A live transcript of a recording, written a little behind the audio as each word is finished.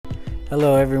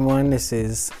Hello everyone, this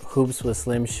is Hoops with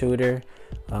Slim Shooter,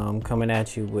 coming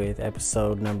at you with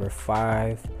episode number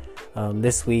 5.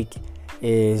 This week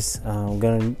is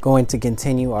going to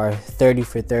continue our 30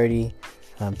 for 30,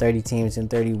 30 teams in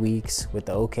 30 weeks with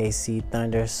the OKC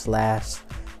Thunder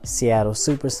 / Seattle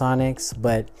Supersonics.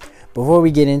 But before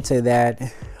we get into that,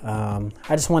 I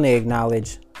just want to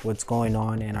acknowledge what's going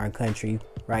on in our country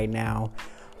right now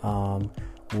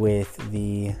with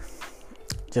the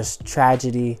just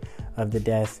tragedy of the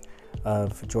death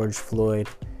of George Floyd,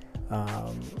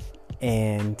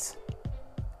 and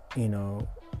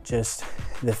just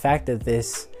the fact that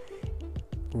this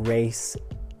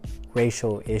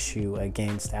racial issue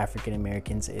against African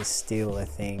Americans is still a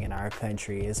thing in our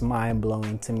country is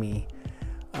mind-blowing to me,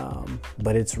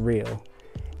 but it's real.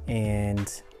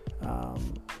 And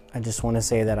I just want to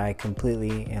say that I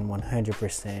completely and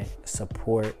 100%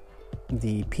 support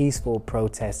the peaceful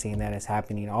protesting that is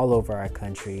happening all over our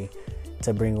country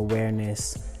to bring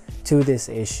awareness to this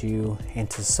issue and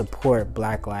to support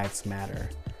Black Lives Matter.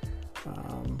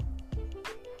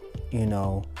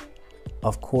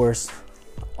 Of course,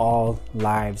 all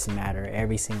lives matter.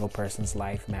 Every single person's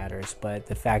life matters. But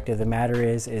the fact of the matter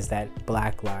is that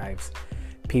Black lives,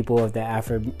 people of the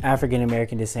African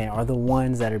American descent, are the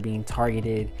ones that are being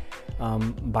targeted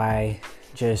by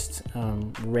just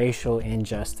racial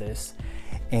injustice,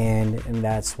 and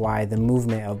that's why the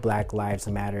movement of Black Lives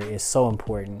Matter is so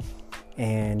important.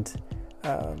 And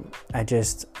I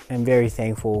just am very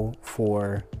thankful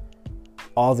for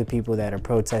all the people that are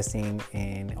protesting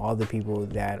and all the people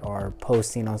that are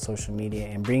posting on social media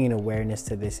and bringing awareness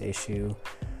to this issue,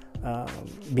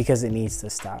 because it needs to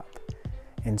stop.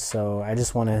 And so I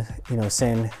just want to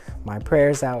send my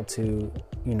prayers out to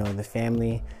the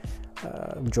family,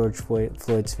 George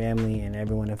Floyd's family, and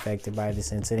everyone affected by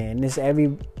this incident. And this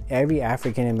every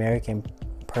African American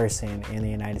person in the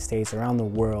United States, around the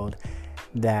world,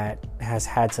 that has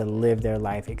had to live their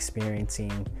life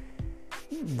experiencing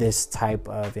this type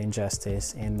of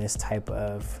injustice and this type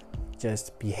of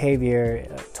just behavior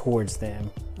towards them.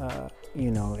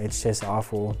 It's just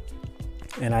awful,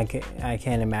 and I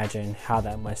can't imagine how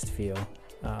that must feel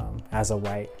as a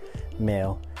white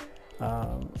male.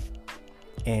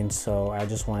 And so I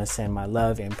just want to send my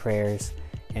love and prayers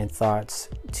and thoughts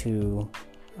to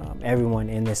everyone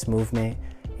in this movement.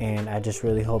 And I just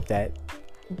really hope that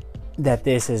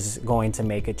this is going to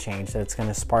make a change, that it's going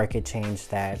to spark a change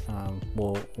that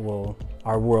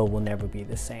our world will never be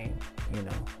the same,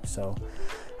 So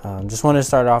just want to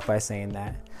start off by saying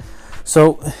that.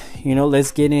 So,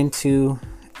 let's get into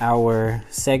our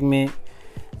segment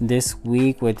this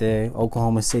week with the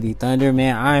Oklahoma City Thunder.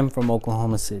 Man, I'm from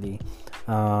Oklahoma City.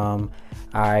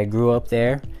 I grew up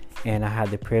there, and I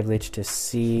had the privilege to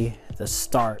see the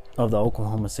start of the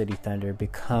Oklahoma City Thunder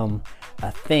become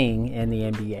a thing in the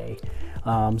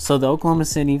NBA. So the Oklahoma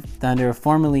City Thunder,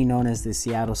 formerly known as the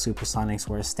Seattle Supersonics,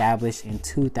 were established in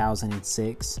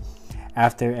 2006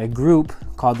 after a group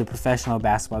called the Professional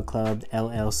Basketball Club,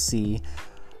 LLC,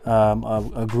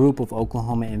 a group of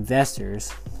Oklahoma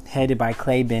investors headed by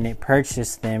Clay Bennett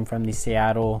purchased them from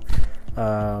Seattle's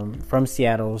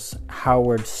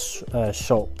Howard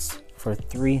Schultz for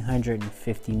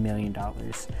 $350 million.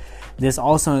 This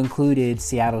also included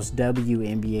Seattle's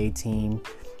WNBA team,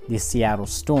 the Seattle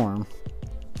Storm.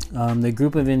 The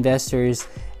group of investors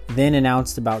then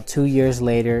announced about 2 years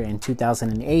later, in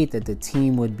 2008, that the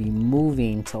team would be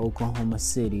moving to Oklahoma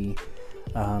City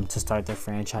to start their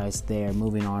franchise there,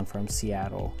 moving on from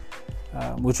Seattle,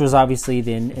 which was obviously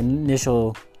the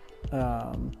initial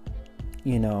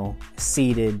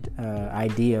seeded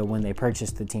idea when they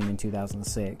purchased the team in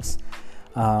 2006.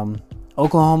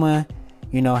 Oklahoma,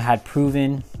 had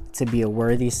proven to be a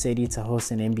worthy city to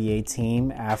host an NBA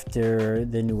team after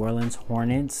the New Orleans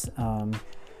Hornets,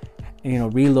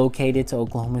 relocated to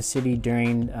Oklahoma City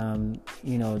during,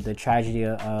 the tragedy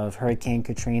of Hurricane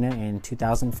Katrina in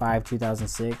 2005,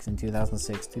 2006, and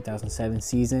 2006-2007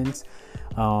 seasons.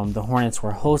 The Hornets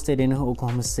were hosted in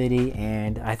Oklahoma City,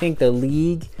 and I think the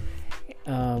league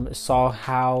saw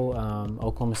how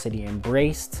Oklahoma City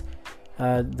embraced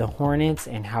the Hornets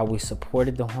and how we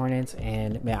supported the Hornets.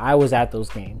 And man, I was at those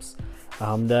games.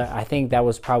 I think that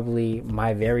was probably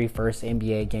my very first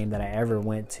NBA game that I ever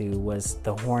went to, was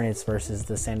the Hornets versus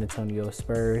the San Antonio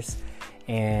Spurs.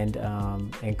 And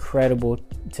incredible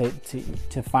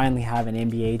to finally have an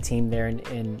NBA team there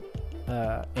in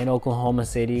Oklahoma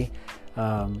City.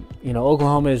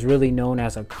 Oklahoma is really known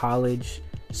as a college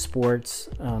sports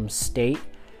state.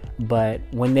 But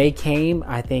when they came,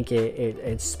 I think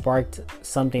it sparked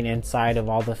something inside of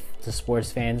all the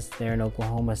sports fans there in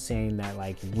Oklahoma, saying that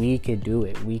like we could do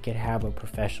it. We could have a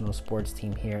professional sports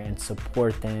team here and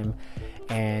support them.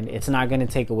 And it's not going to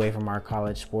take away from our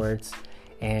college sports.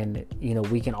 And, you know,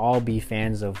 we can all be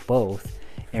fans of both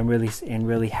and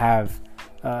really have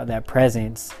that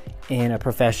presence in a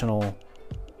professional,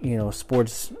 you know,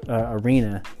 sports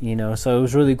arena, you know. So it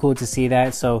was really cool to see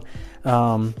that. So,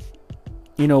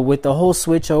 you know, with the whole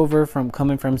switch over from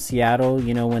coming from Seattle,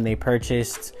 you know, when they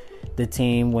purchased the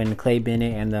team, when Clay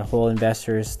Bennett and the whole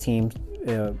investors team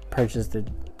purchased the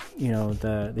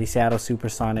Seattle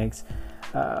Supersonics,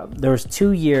 there was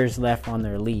 2 years left on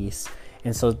their lease.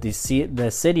 And so the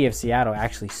city of Seattle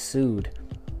actually sued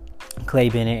Clay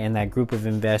Bennett and that group of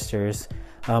investors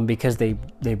because they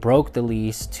broke the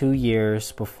lease 2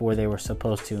 years before they were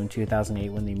supposed to in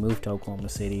 2008 when they moved to Oklahoma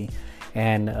City.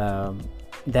 And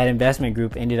that investment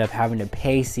group ended up having to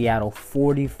pay Seattle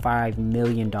 $45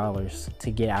 million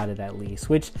to get out of that lease,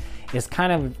 which is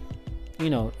kind of,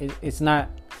 you know, it's not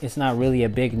really a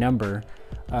big number.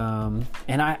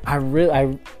 And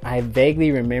I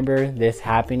vaguely remember this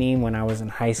happening when I was in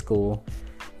high school,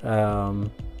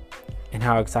 and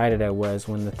how excited I was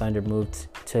when the Thunder moved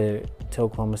to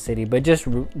Oklahoma City. But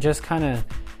just kind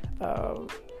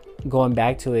of going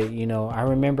back to it, you know, I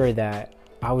remember that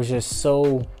I was just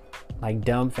so like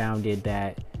dumbfounded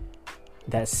that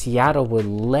Seattle would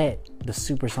let the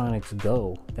Supersonics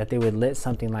go, that they would let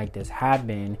something like this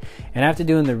happen. And after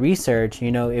doing the research,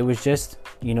 you know, it was just,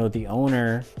 you know, the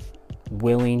owner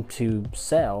willing to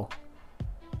sell,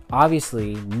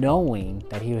 obviously knowing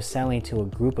that he was selling to a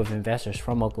group of investors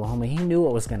from Oklahoma. He knew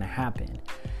what was going to happen,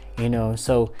 you know.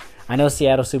 So I know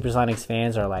Seattle Supersonics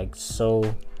fans are like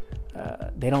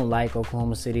they don't like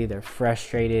Oklahoma City. They're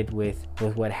frustrated with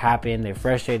what happened. They're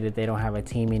frustrated that they don't have a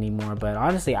team anymore. But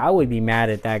honestly, I would be mad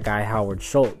at that guy Howard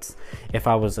Schultz if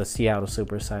I was a Seattle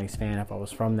Supersonics fan. If I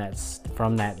was from that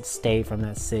state, from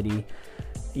that city,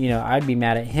 you know, I'd be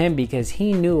mad at him because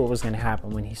he knew what was going to happen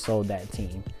when he sold that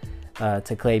team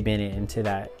to Clay Bennett and to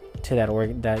that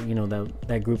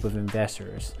group of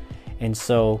investors. And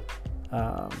so,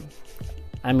 I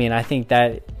mean, I think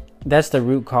that's the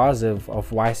root cause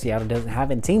of why Seattle doesn't have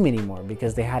a team anymore,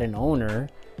 because they had an owner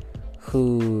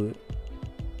who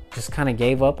just kind of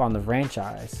gave up on the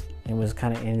franchise and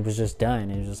it was just done.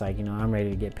 It was just like, you know, I'm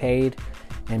ready to get paid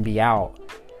and be out.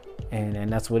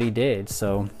 And that's what he did.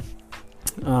 So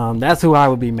that's who I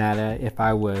would be mad at if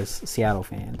I was Seattle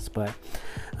fans. But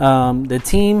the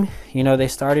team, you know, they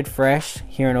started fresh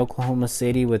here in Oklahoma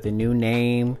City with a new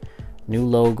name, new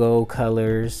logo,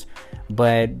 colors.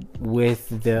 But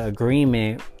with the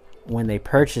agreement, when they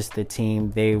purchased the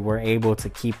team, they were able to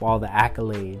keep all the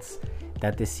accolades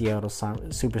that the Seattle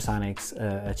Supersonics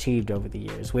achieved over the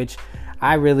years, which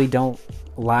I really don't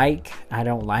like. I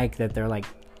don't like that they're like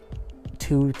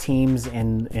two teams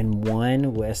in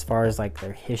one as far as like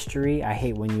their history. I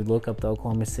hate when you look up the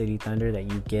Oklahoma City Thunder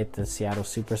that you get the Seattle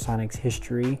Supersonics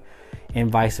history and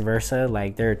vice versa.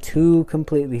 Like, they're two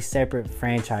completely separate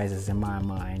franchises in my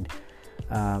mind.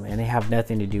 And they have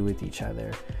nothing to do with each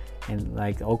other. And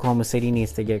like, Oklahoma City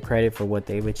needs to get credit for what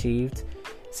they've achieved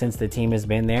since the team has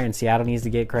been there, and Seattle needs to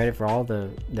get credit for all the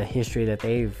history that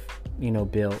they've, you know,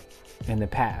 built in the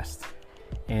past.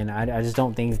 And I just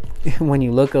don't think when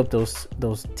you look up those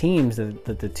teams that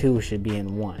the two should be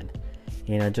in one.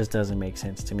 You know, it just doesn't make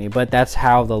sense to me. But that's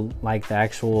how the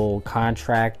actual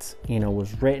contract, you know,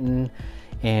 was written.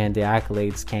 And the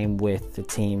accolades came with the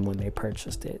team when they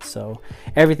purchased it. So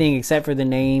everything except for the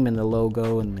name and the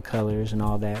logo and the colors and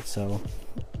all that. So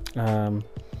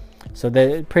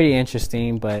they're pretty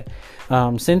interesting. But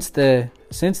since the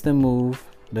move,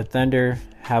 the Thunder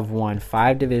have won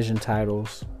 5 division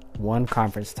titles, 1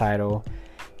 conference title,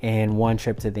 and 1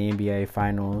 trip to the NBA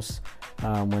Finals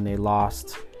when they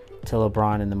lost to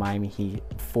LeBron and the Miami Heat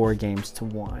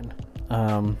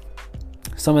 4-1.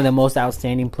 Some of the most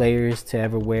outstanding players to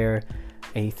ever wear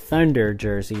a Thunder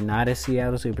jersey, not a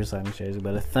Seattle Supersonics jersey,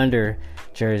 but a Thunder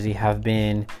jersey, have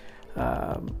been,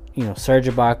 Serge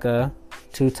Ibaka,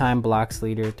 2-time blocks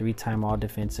leader, 3-time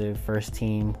all-defensive, first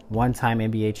team, 1-time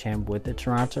NBA champ with the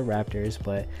Toronto Raptors,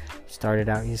 but started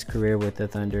out his career with the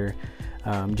Thunder.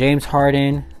 James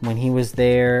Harden, when he was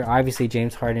there, obviously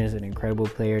James Harden is an incredible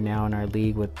player now in our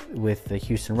league with the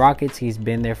Houston Rockets. He's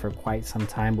been there for quite some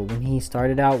time, but when he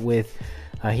started out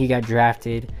he got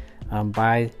drafted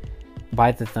by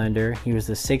the Thunder. He was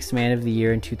the 6th man of the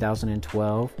year in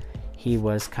 2012. He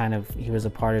was a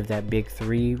part of that big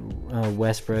three,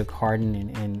 Westbrook,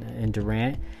 Harden, and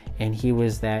Durant. And he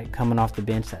was that coming off the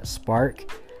bench, that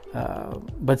spark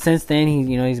But since then,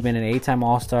 he's been an 8-time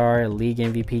All-Star, a league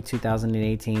MVP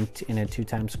 2018, and a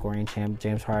 2-time scoring champ.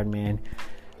 James Harden,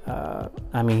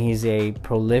 he's a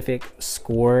prolific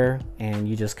scorer, and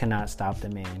you just cannot stop the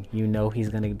man. He's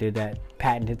going to do that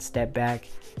patented step back,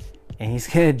 and he's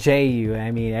going to J you.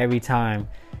 Every time.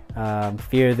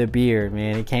 Fear the Beard,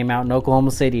 man. It came out in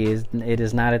Oklahoma City. It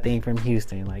is not a thing from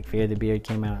Houston. Like, Fear the Beard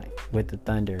came out with the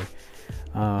Thunder.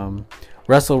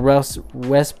 Russell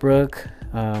Westbrook,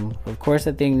 of course,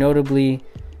 I think notably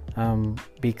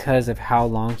because of how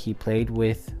long he played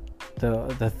with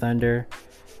the Thunder,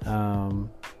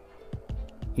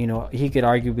 he could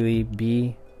arguably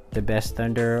be the best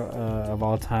Thunder of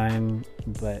all time.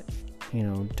 But,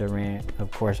 Durant, of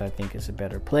course, I think is a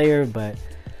better player, but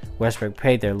Westbrook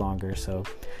played there longer. So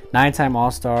 9-time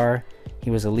All-Star.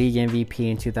 He was a league MVP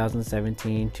in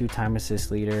 2017, 2-time assist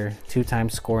leader, 2-time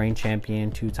scoring champion,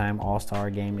 2-time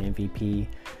All-Star game MVP.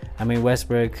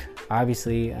 Westbrook,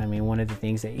 obviously, one of the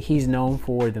things that he's known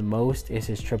for the most is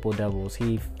his triple doubles.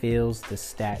 He fills the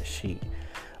stat sheet.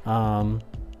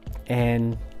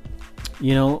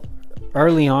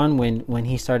 Early on when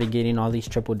he started getting all these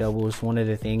triple doubles, one of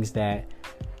the things that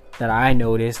I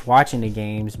noticed watching the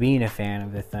games, being a fan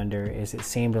of the Thunder, is it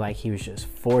seemed like he was just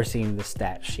forcing the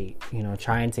stat sheet,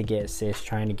 trying to get assists,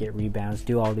 trying to get rebounds,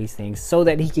 do all these things so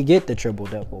that he could get the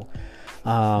triple-double.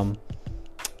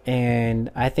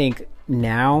 And I think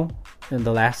now, in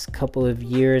the last couple of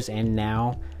years, and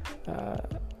now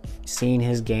seeing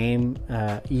his game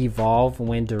evolve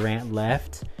when Durant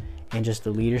left and just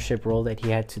the leadership role that he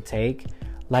had to take,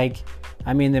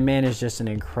 the man is just an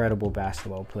incredible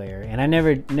basketball player, and I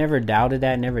never doubted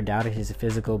that. Never doubted his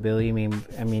physical ability.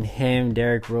 Him,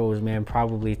 Derrick Rose, man,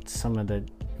 probably some of the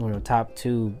top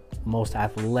 2 most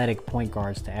athletic point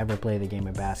guards to ever play the game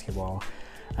of basketball.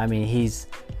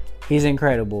 He's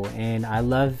incredible, and I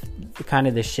love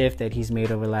the shift that he's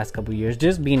made over the last couple of years,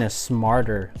 just being a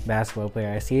smarter basketball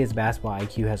player. I see his basketball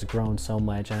IQ has grown so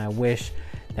much, and I wish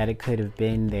that it could have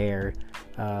been there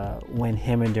when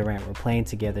him and Durant were playing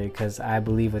together, because I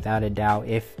believe without a doubt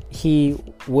if he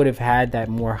would have had that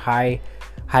more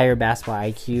higher basketball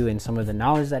IQ and some of the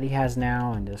knowledge that he has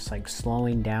now, and just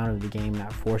slowing down of the game,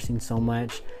 not forcing so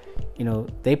much,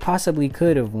 they possibly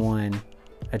could have won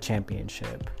a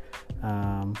championship.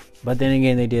 But then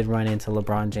again, they did run into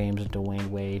LeBron James and Dwayne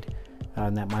Wade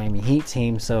on that Miami Heat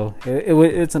team, so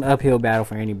it's an uphill battle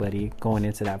for anybody going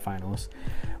into that finals.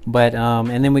 But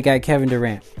and then we got Kevin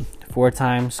Durant,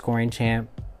 4-time scoring champ,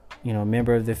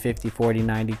 member of the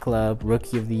 50-40-90 club,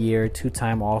 rookie of the year,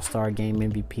 2-time All-Star game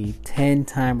MVP,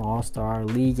 10-time All-Star,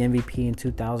 league MVP in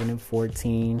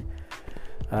 2014,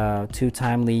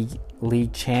 2-time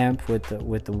league champ with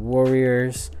the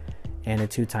Warriors, and a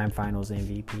 2-time Finals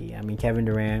MVP. Kevin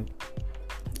Durant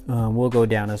will go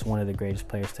down as one of the greatest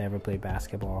players to ever play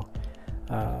basketball.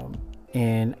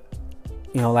 And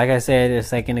like I said a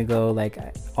second ago,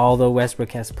 although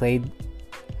Westbrook has played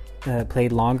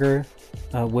longer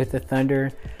with the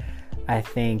Thunder, I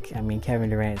think Kevin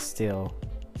Durant still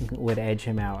would edge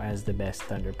him out as the best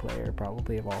Thunder player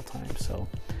probably of all time. So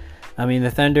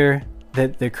the Thunder,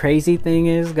 the crazy thing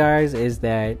is, guys, is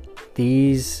that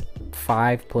these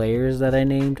 5 players that I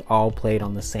named all played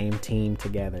on the same team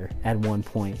together at one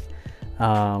point.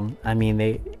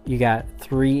 You got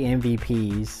 3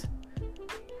 MVPs.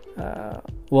 So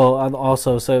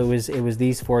it was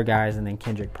these 4 guys, and then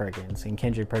Kendrick Perkins. And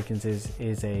Kendrick Perkins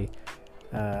is a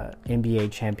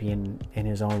NBA champion in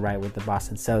his own right with the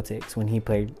Boston Celtics. When he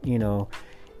played,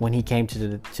 when he came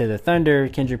to the Thunder,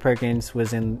 Kendrick Perkins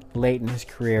was late in his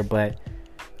career, but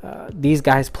these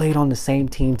guys played on the same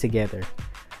team together.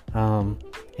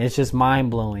 It's just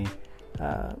mind blowing.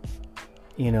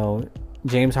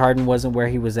 James Harden wasn't where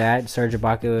he was at. Serge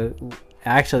Ibaka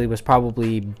actually was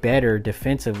probably better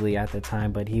defensively at the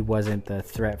time, but he wasn't the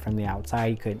threat from the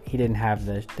outside. He didn't have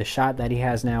the shot that he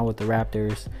has now with the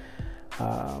Raptors.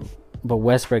 But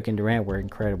Westbrook and Durant were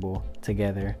incredible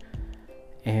together,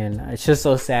 and it's just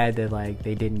so sad that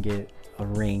they didn't get a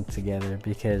ring together,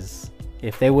 because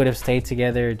if they would have stayed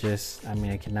together,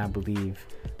 I cannot believe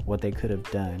what they could have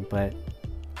done. But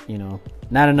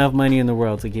not enough money in the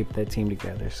world to keep that team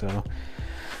together. So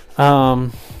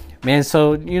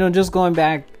just going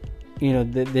back,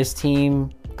 this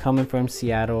team coming from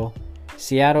Seattle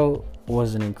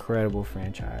was an incredible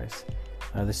franchise.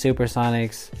 The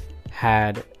Supersonics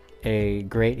had a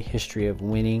great history of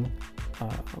winning.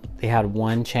 They had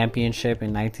 1 championship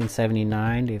in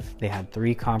 1979. They had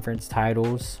 3 conference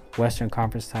titles, Western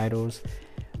Conference titles,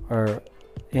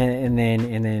 and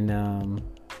then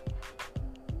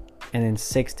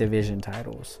 6 division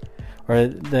titles, or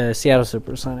the Seattle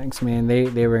Supersonics, man,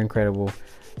 they were incredible.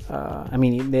 I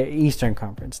mean, they're Eastern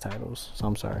Conference titles, so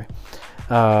I'm sorry.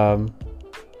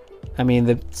 I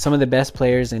mean, some of the best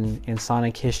players in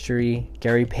Sonic history: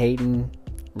 Gary Payton,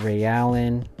 Ray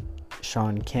Allen,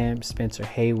 Sean Kemp, Spencer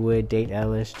Haywood, Date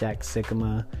Ellis, Jack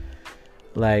Sikma.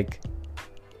 Like,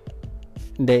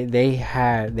 they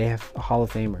have Hall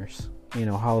of Famers,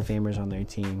 Hall of Famers on their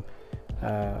team.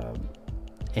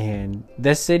 And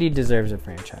this city deserves a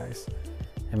franchise.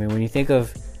 I mean, when you think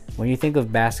of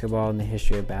basketball and the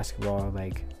history of basketball,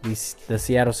 like the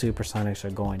Seattle Supersonics are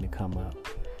going to come up.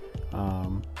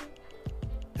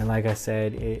 And like I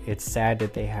said, it's sad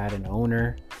that they had an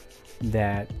owner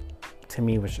that, to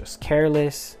me, was just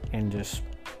careless and just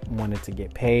wanted to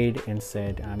get paid and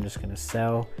said, I'm just going to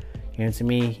sell. To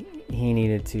me, he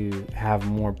needed to have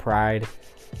more pride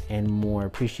and more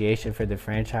appreciation for the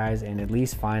franchise, and at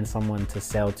least find someone to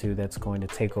sell to that's going to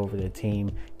take over the team,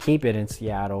 keep it in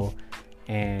Seattle,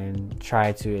 and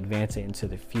try to advance it into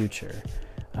the future.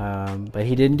 But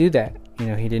he didn't do that. He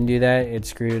didn't do that. It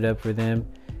screwed it up for them.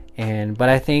 But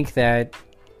I think that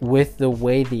with the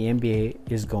way the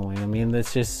NBA is going, I mean,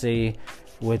 let's just say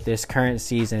with this current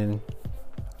season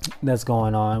that's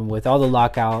going on, with all the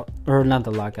lockout, or not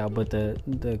the lockout, but the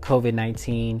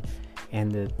COVID-19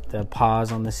 and the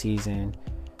pause on the season,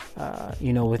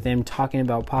 with them talking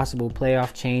about possible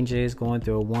playoff changes, going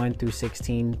through a 1 through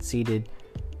 16 seeded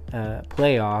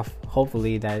playoff.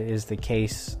 Hopefully that is the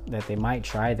case, that they might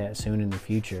try that soon in the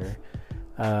future.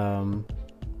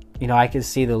 I could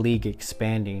see the league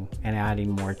expanding and adding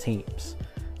more teams.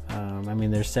 I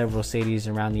mean, there's several cities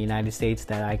around the United States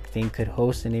that I think could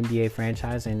host an NBA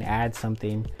franchise and add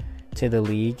something to the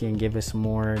league and give us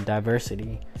more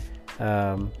diversity.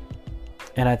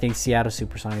 And I think Seattle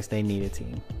Supersonics, they need a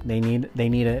team. They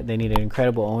need an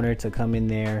incredible owner to come in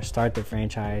there, start the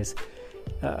franchise.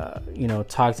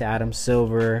 Talk to Adam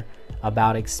Silver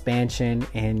about expansion,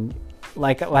 and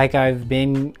like I've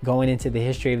been going into the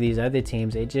history of these other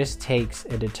teams, it just takes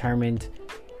a determined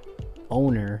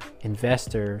owner,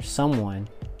 investor, someone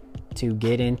to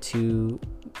get into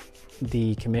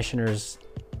the commissioner's,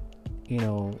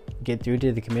 get through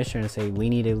to the commissioner and say, we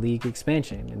need a league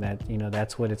expansion. And that,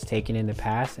 that's what it's taken in the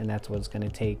past, and that's what it's going to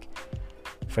take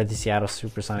for the Seattle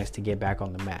Supersonics to get back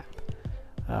on the map.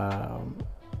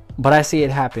 But I see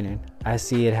it happening.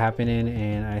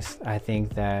 And I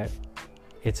think that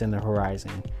it's in the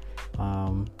horizon.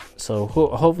 So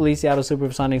hopefully Seattle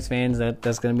Supersonics fans,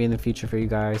 that's going to be in the future for you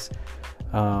guys.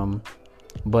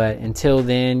 But until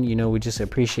then, we just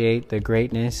appreciate the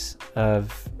greatness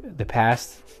of the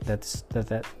past that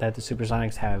the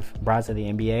Supersonics have brought to the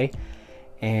NBA,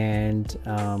 and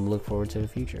look forward to the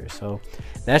future. So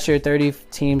that's your 30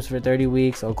 teams for 30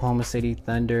 weeks. Oklahoma City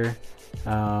Thunder.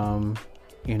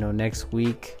 Next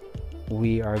week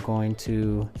we are going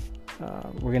to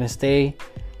stay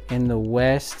in the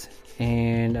West,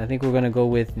 and I think we're gonna go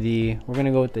with the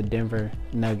Denver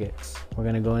Nuggets. We're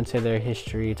gonna go into their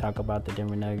history, talk about the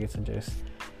Denver Nuggets, and just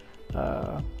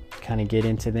kind of get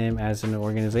into them as an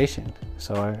organization.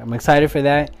 So I'm excited for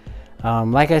that.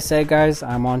 Like I said, guys,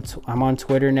 I'm on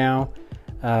Twitter now,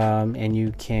 and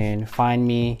you can find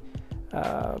me.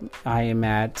 I am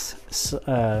at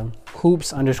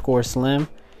hoops_slim.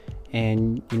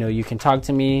 And, you can talk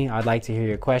to me. I'd like to hear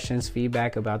your questions,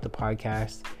 feedback about the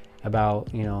podcast, about,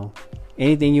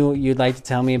 anything you'd like to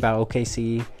tell me about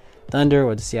OKC Thunder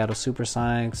or the Seattle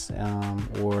Supersonics,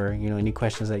 or, any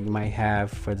questions that you might have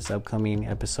for this upcoming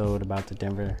episode about the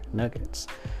Denver Nuggets.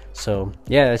 So,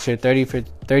 yeah, that's your 30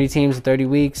 teams in 30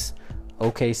 weeks,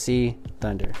 OKC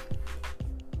Thunder.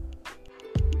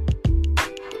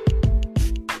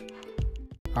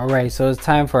 All right, so it's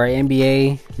time for our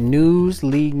NBA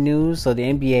league news. So the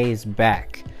NBA is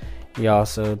back, y'all.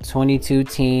 So 22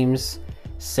 teams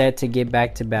set to get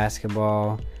back to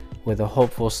basketball with a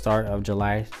hopeful start of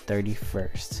July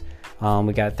 31st.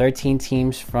 We got 13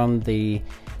 teams from the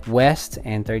West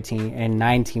and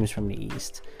 9 teams from the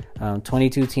East.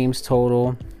 22 teams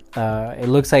total. It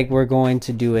looks like we're going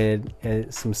to do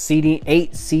some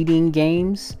 8 seeding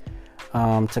games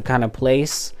to kind of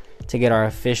place to get our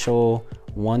official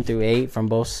 1 through 8 from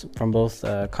both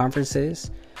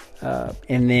conferences,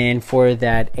 and then for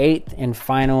that 8th and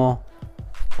final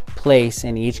place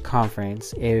in each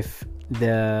conference, if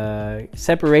the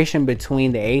separation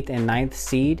between the 8th and 9th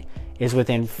seed is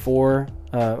within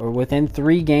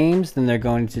 3 games, then they're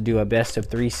going to do a best of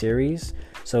 3 series.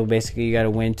 So basically, you got to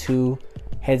win 2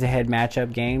 head-to-head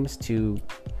matchup games to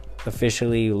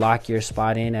officially lock your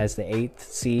spot in as the 8th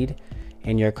seed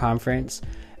in your conference.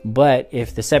 But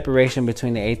if the separation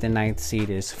between the 8th and 9th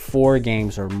seed is 4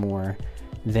 games or more,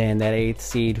 then that 8th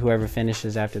seed, whoever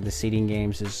finishes after the seeding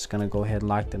games, is just going to go ahead and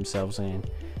lock themselves in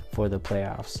for the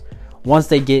playoffs. Once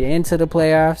they get into the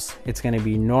playoffs, it's going to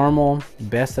be normal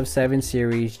best of 7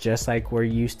 series, just like we're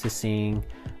used to seeing.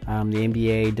 The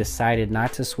NBA decided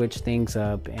not to switch things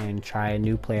up and try a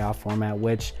new playoff format,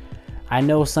 which I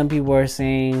know some people are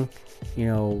saying, you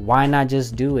know, why not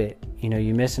just do it? You know,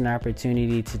 you miss an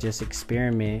opportunity to just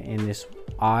experiment in this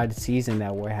odd season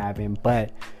that we're having.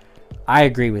 But I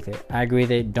agree with it. I agree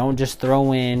that don't just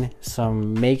throw in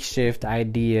some makeshift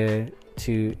idea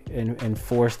to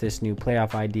enforce this new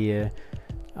playoff idea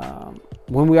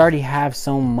when we already have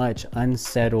so much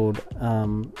unsettled,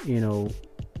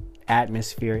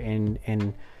 atmosphere,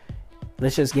 and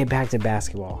let's just get back to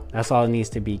basketball. That's all it needs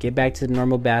to be. Get back to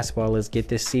normal basketball. Let's get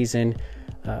this season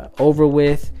over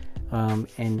with,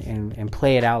 and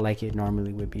play it out like it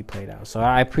normally would be played out. So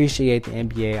I appreciate the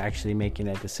NBA actually making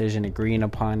that decision, agreeing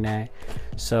upon that.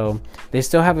 So they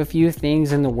still have a few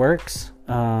things in the works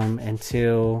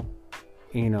until,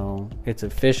 you know, it's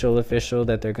official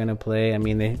that they're going to play. I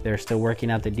mean, they're still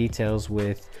working out the details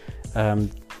with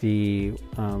the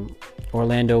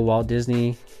Orlando Walt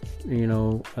Disney,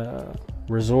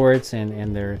 resorts,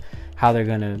 and how they're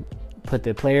going to put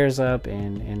the players up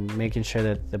and making sure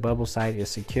that the bubble site is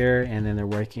secure. And then they're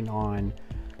working on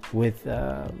with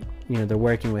they're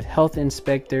working with health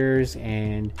inspectors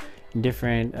and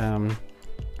different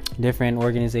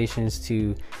organizations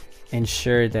to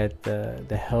ensure that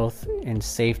the health and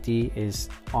safety is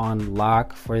on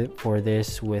lock for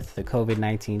this. With the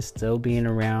COVID-19 still being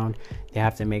around, they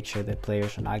have to make sure that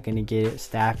players are not going to get it.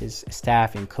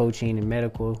 Staff and coaching and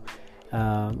medical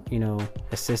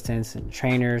assistants and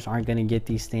trainers aren't going to get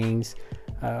these things.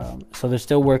 So they're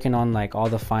still working on like all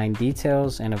the fine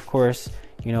details. And of course,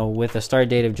 with the start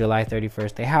date of July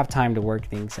 31st, they have time to work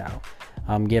things out,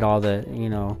 get all the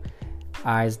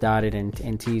I's dotted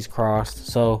and T's crossed.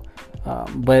 So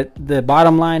but the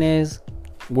bottom line is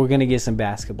we're going to get some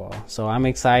basketball. So I'm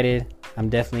excited. I'm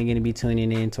definitely going to be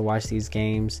tuning in to watch these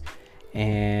games.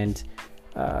 And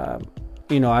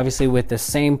obviously with the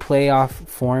same playoff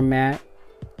format,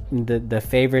 the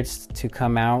favorites to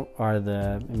come out are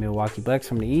the Milwaukee Bucks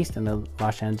from the East and the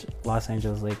Los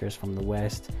Angeles Lakers from the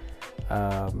West.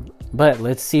 But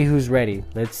let's see who's ready.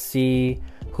 Let's see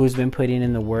who's been putting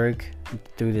in the work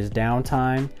through this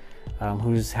downtime,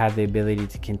 who's had the ability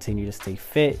to continue to stay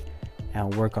fit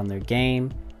and work on their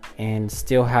game and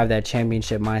still have that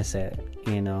championship mindset,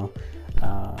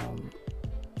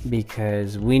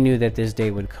 because we knew that this day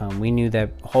would come. We knew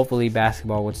that hopefully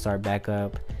basketball would start back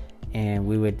up and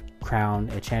we would crown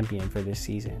a champion for this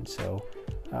season. So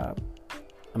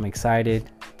I'm excited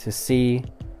to see.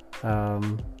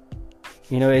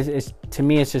 It's to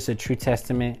me, it's just a true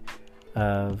testament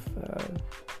of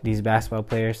these basketball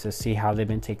players, to see how they've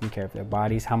been taking care of their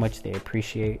bodies, how much they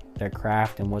appreciate their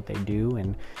craft and what they do,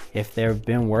 and if they've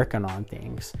been working on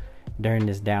things during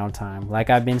this downtime. Like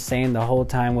I've been saying the whole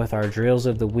time with our drills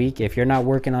of the week, if you're not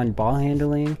working on ball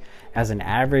handling as an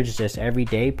average, just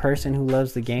everyday person who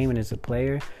loves the game and is a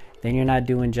player, then you're not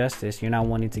doing justice. You're not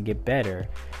wanting to get better.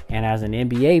 And as an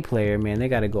NBA player, man, they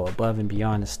got to go above and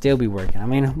beyond and still be working. I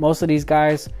mean, most of these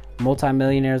guys,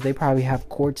 multimillionaires, they probably have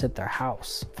courts at their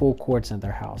house, full courts at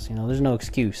their house. There's no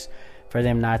excuse for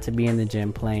them not to be in the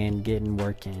gym playing, getting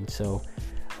work in. So,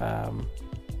 I'm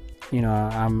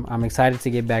excited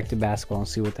to get back to basketball and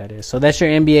see what that is. So that's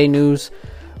your NBA news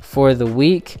for the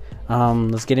week.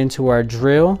 Let's get into our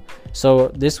drill. So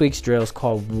this week's drill is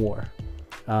called War.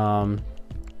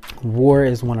 War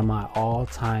is one of my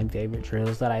all-time favorite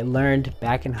drills that I learned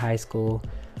back in high school,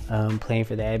 playing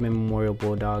for the Edmond Memorial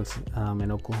Bulldogs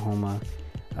in Oklahoma.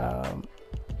 Our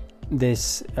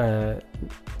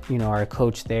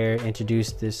coach there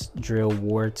introduced this drill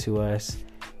War to us,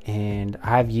 and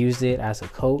I've used it as a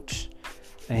coach,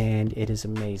 and it is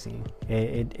amazing.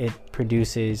 It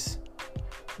produces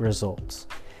results.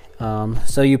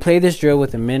 So you play this drill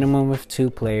with a minimum of 2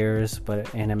 players,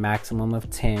 and a maximum of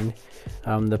 10.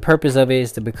 The purpose of it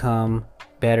is to become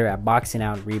better at boxing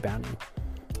out and rebounding.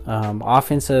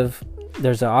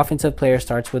 There's an offensive player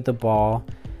starts with the ball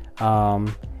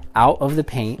out of the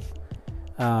paint.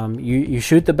 You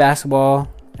shoot the basketball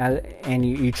and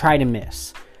you try to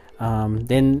miss.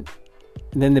 Then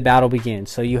the battle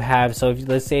begins.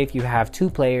 Let's say if you have 2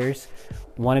 players,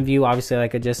 one of you, obviously,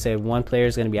 like I just said, one player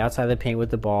is going to be outside the paint with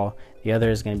the ball. The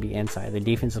other is going to be inside. The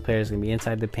defensive player is going to be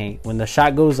inside the paint. When the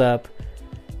shot goes up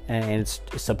and it's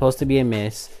supposed to be a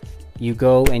miss, you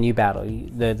go and you battle.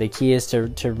 The key is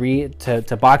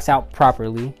to box out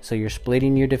properly. So you're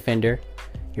splitting your defender.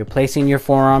 You're placing your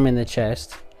forearm in the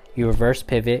chest. You reverse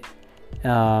pivot.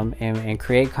 and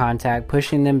create contact,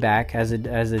 pushing them back as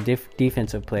a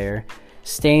defensive player,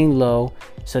 staying low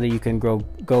so that you can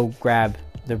go grab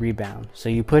the rebound. So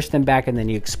you push them back and then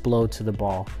you explode to the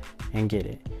ball and get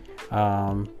it.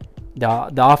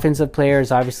 The offensive player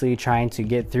is obviously trying to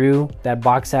get through that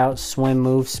box out, swim,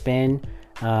 move, spin,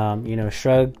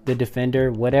 shrug the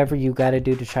defender, whatever you got to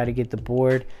do to try to get the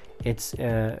board. It's,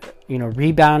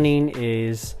 rebounding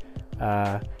is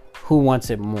who wants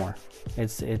it more.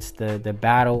 It's the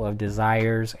battle of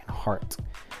desires and heart.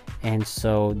 And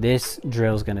so this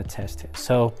drill is going to test it.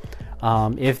 So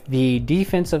if the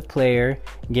defensive player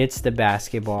gets the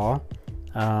basketball,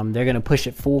 they're going to push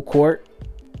it full court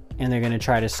and they're going to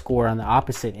try to score on the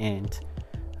opposite end.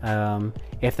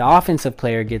 If the offensive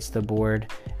player gets the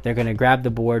board, they're going to grab the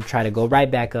board, try to go right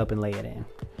back up and lay it in.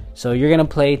 So you're going to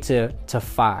play to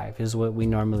 5 is what we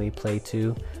normally play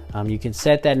to. You can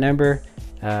set that number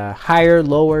higher,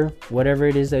 lower, whatever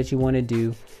it is that you want to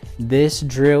do. This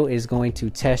drill is going to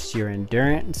test your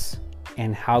endurance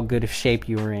and how good of shape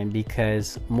you are in,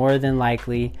 because more than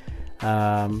likely,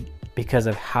 because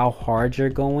of how hard you're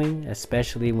going,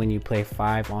 especially when you play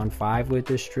 5-on-5 with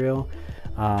this drill,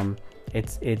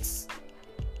 it's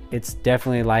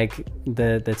definitely like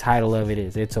the title of it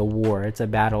is. It's a war. It's a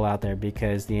battle out there,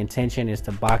 because the intention is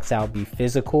to box out, be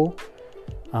physical,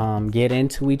 get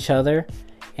into each other,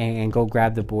 and go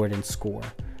grab the board and score.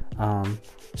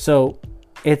 So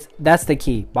that's the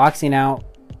key: boxing out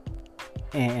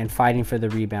and fighting for the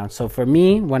rebound. So for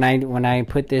me, when I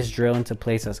put this drill into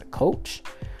place as a coach,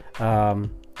 the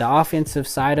offensive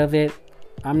side of it,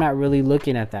 I'm not really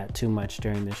looking at that too much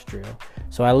during this drill.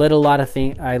 So I let a lot of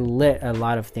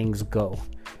things go.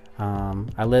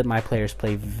 I let my players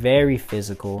play very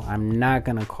physical. I'm not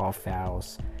gonna call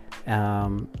fouls,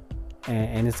 and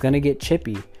it's gonna get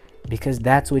chippy, because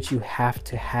that's what you have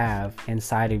to have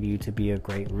inside of you to be a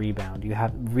great rebounder.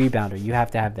 You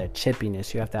have to have that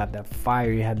chippiness. You have to have that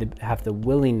fire. You have to have the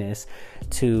willingness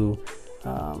to,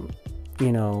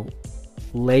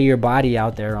 lay your body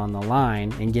out there on the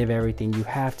line and give everything you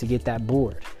have to get that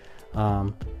board.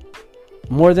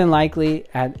 More than likely,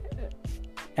 at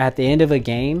the end of a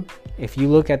game, if you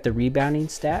look at the rebounding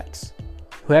stats,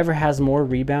 whoever has more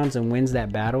rebounds and wins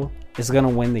that battle is going to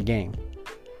win the game.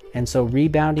 And so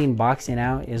rebounding, boxing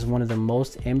out is one of the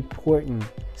most important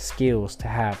skills to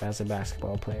have as a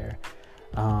basketball player.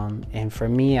 And for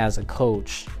me as a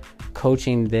coach,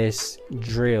 coaching this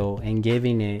drill and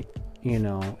giving it,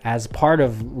 as part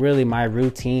of really my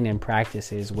routine and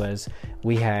practices, was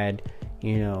we had,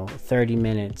 30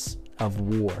 minutes of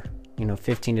war,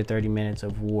 15 to 30 minutes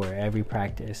of war every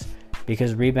practice,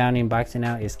 because rebounding, boxing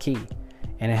out is key.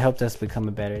 And it helped us become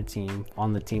a better team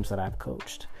on the teams that I've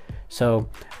coached. So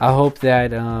I hope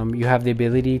that you have the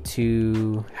ability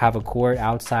to have a court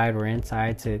outside or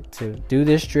inside to do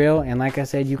this drill. And like I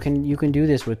said, you can do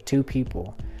this with 2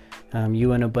 people.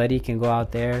 You and a buddy can go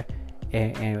out there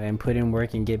and put in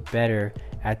work and get better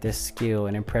at this skill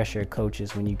and impress your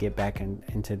coaches when you get back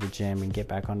into the gym and get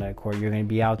back on that court. You're going to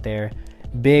be out there,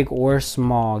 big or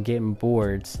small, getting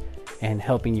boards and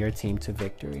helping your team to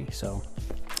victory. So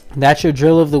that's your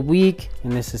drill of the week,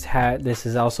 and this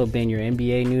has also been your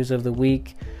NBA news of the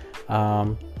week.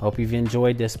 Hope you've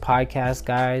enjoyed this podcast,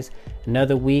 guys.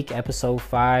 Another week, episode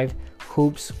 5,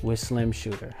 Hoops with Slim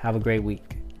Shooter. Have a great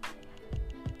week.